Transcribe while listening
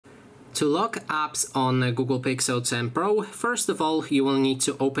To lock apps on Google Pixel 10 Pro, first of all, you will need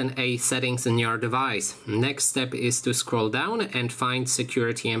to open a settings in your device. Next step is to scroll down and find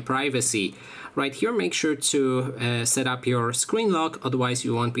security and privacy. Right here, make sure to set up your screen lock, otherwise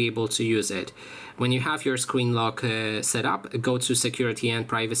you won't be able to use it. When you have your screen lock set up, go to security and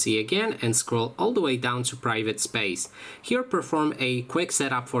privacy again and scroll all the way down to private space. Here, perform a quick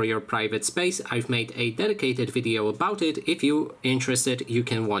setup for your private space. I've made a dedicated video about it. If you're interested, you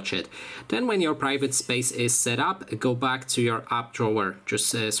can watch it. Then when your private space is set up, go back to your app drawer.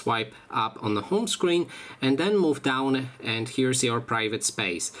 Just swipe up on the home screen and then move down, and here's your private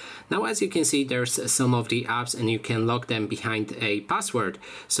space. Now, as you can see, there's some of the apps and you can lock them behind a password.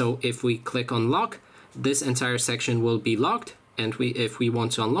 So if we click on lock, this entire section will be locked, and if we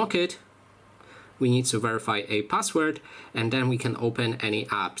want to unlock it, we need to verify a password, and then we can open any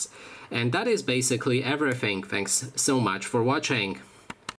apps. And that is basically everything. Thanks so much for watching.